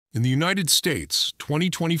In the United States,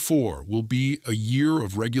 2024 will be a year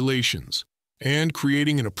of regulations and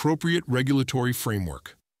creating an appropriate regulatory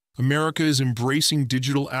framework. America is embracing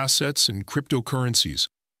digital assets and cryptocurrencies,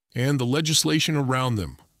 and the legislation around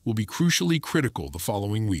them will be crucially critical the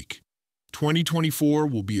following week. 2024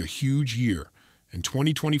 will be a huge year, and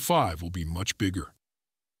 2025 will be much bigger.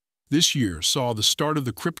 This year saw the start of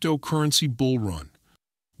the cryptocurrency bull run,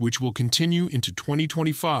 which will continue into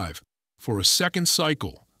 2025 for a second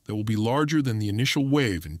cycle that will be larger than the initial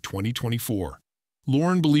wave in 2024.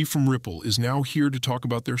 Lauren Belief from Ripple is now here to talk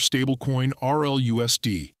about their stablecoin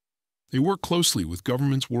RLUSD. They work closely with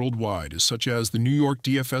governments worldwide, such as the New York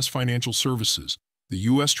DFS Financial Services, the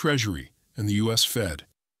U.S. Treasury, and the U.S. Fed.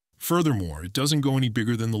 Furthermore, it doesn't go any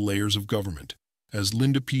bigger than the layers of government, as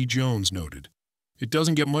Linda P. Jones noted. It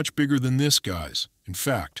doesn't get much bigger than this, guys. In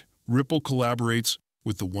fact, Ripple collaborates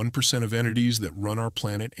with the 1% of entities that run our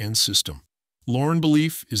planet and system. Lauren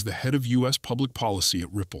Belief is the head of U.S. public policy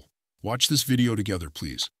at Ripple. Watch this video together,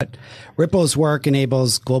 please. Ripple's work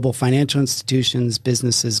enables global financial institutions,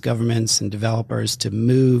 businesses, governments, and developers to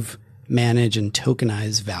move, manage, and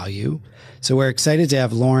tokenize value. So we're excited to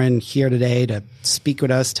have Lauren here today to speak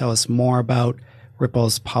with us, tell us more about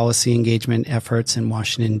Ripple's policy engagement efforts in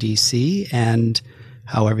Washington, D.C., and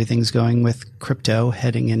how everything's going with crypto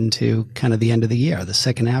heading into kind of the end of the year, the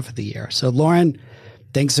second half of the year. So Lauren,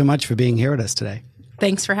 thanks so much for being here with us today.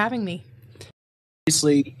 Thanks for having me.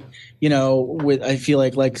 Obviously, I feel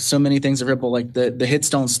like so many things at Ripple, like the hits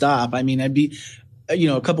don't stop. I mean,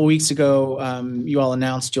 a couple of weeks ago, you all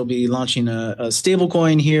announced you'll be launching a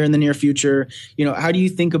stablecoin here in the near future. How do you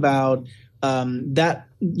think about that,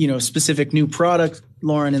 specific new product,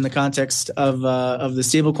 Lauren, in the context of the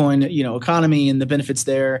stablecoin, economy and the benefits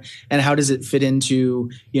there, and how does it fit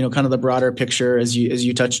into, kind of the broader picture as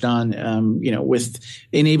you touched on, with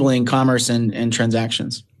enabling commerce and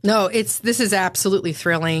transactions? No, this is absolutely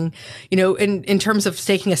thrilling. In terms of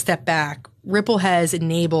taking a step back, Ripple has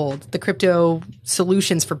enabled the crypto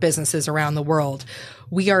solutions for businesses around the world.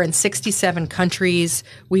 We are in 67 countries.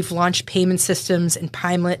 We've launched payment systems and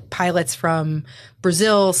pilots from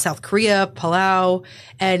Brazil, South Korea, Palau,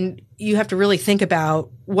 and you have to really think about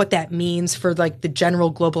what that means for like the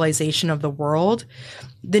general globalization of the world.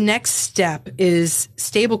 The next step is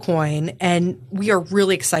stablecoin, and we are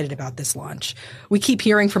really excited about this launch. We keep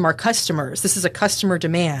hearing from our customers, this is a customer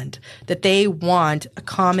demand, that they want a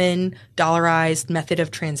common dollarized method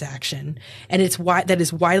of transaction, and that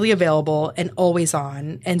is widely available and always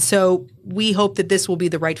on. And so we hope that this will be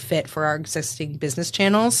the right fit for our existing business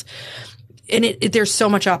channels. And there's so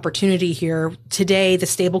much opportunity here. Today, the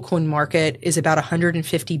stablecoin market is about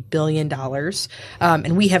 $150 billion,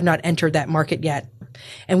 and we have not entered that market yet.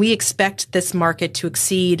 And we expect this market to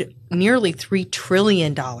exceed nearly $3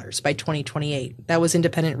 trillion by 2028. That was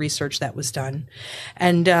independent research that was done.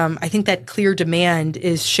 And I think that clear demand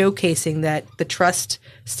is showcasing that the trust,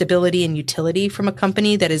 stability, and utility from a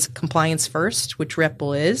company that is compliance first, which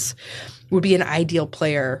Ripple is, would be an ideal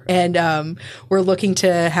player. And we're looking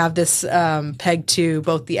to have this pegged to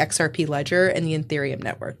both the XRP ledger and the Ethereum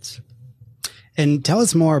networks. And tell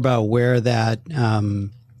us more about where that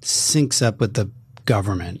syncs up with the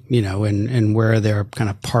government, and where there are kind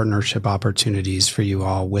of partnership opportunities for you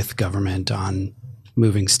all with government on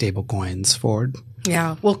moving stable coins forward.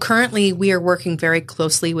 Yeah. Well, currently we are working very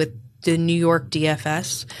closely with the New York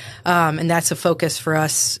DFS, and that's a focus for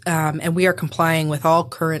us. And we are complying with all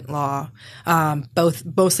current law,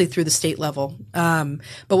 mostly through the state level.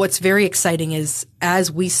 But what's very exciting is,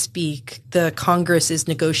 as we speak, the Congress is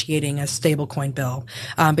negotiating a stablecoin bill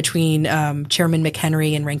between Chairman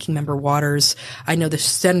McHenry and Ranking Member Waters. I know the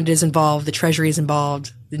Senate is involved, the Treasury is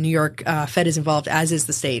involved, the New York Fed is involved, as is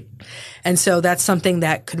the state. And so that's something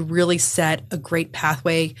that could really set a great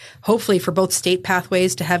pathway, hopefully for both state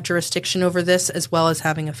pathways to have jurisdiction over this, as well as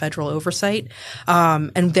having a federal oversight.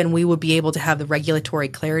 And then we would be able to have the regulatory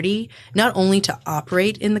clarity, not only to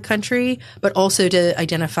operate in the country, but also to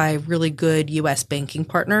identify really good U.S. banking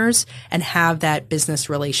partners and have that business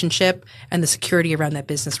relationship and the security around that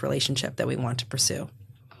business relationship that we want to pursue.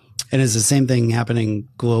 And is the same thing happening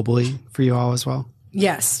globally for you all as well?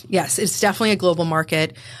 Yes. It's definitely a global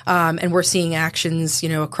market. And we're seeing actions,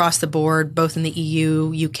 across the board, both in the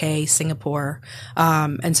EU, UK, Singapore.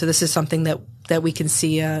 And so this is something that we can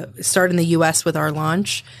see start in the US with our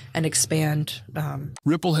launch and expand.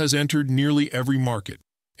 Ripple has entered nearly every market,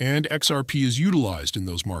 and XRP is utilized in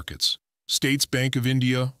those markets. States Bank of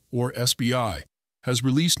India, or SBI, has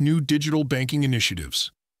released new digital banking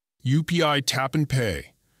initiatives. UPI Tap and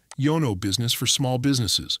Pay, Yono Business for small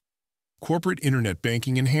businesses, Corporate Internet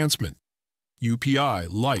Banking Enhancement, UPI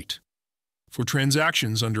Lite, For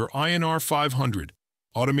transactions under INR 500,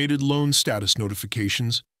 automated loan status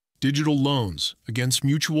notifications, digital loans against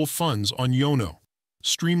mutual funds on Yono,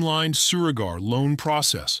 streamlined Surigar loan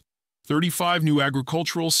process, 35 new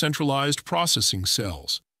agricultural centralized processing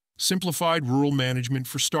cells, simplified rural management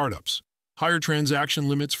for startups, higher transaction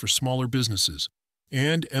limits for smaller businesses,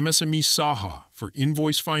 and MSME Saha for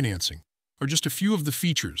invoice financing are just a few of the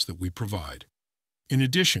features that we provide. In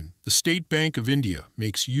addition, the State Bank of India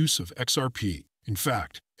makes use of XRP. In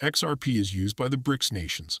fact, XRP is used by the BRICS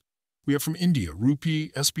nations. We have from India, Rupee,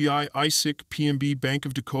 SBI, ISIC, PNB, Bank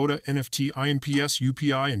of Dakota, NFT, INPS,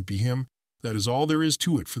 UPI, and BHIM. That is all there is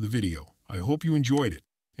to it for the video. I hope you enjoyed it,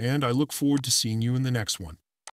 and I look forward to seeing you in the next one.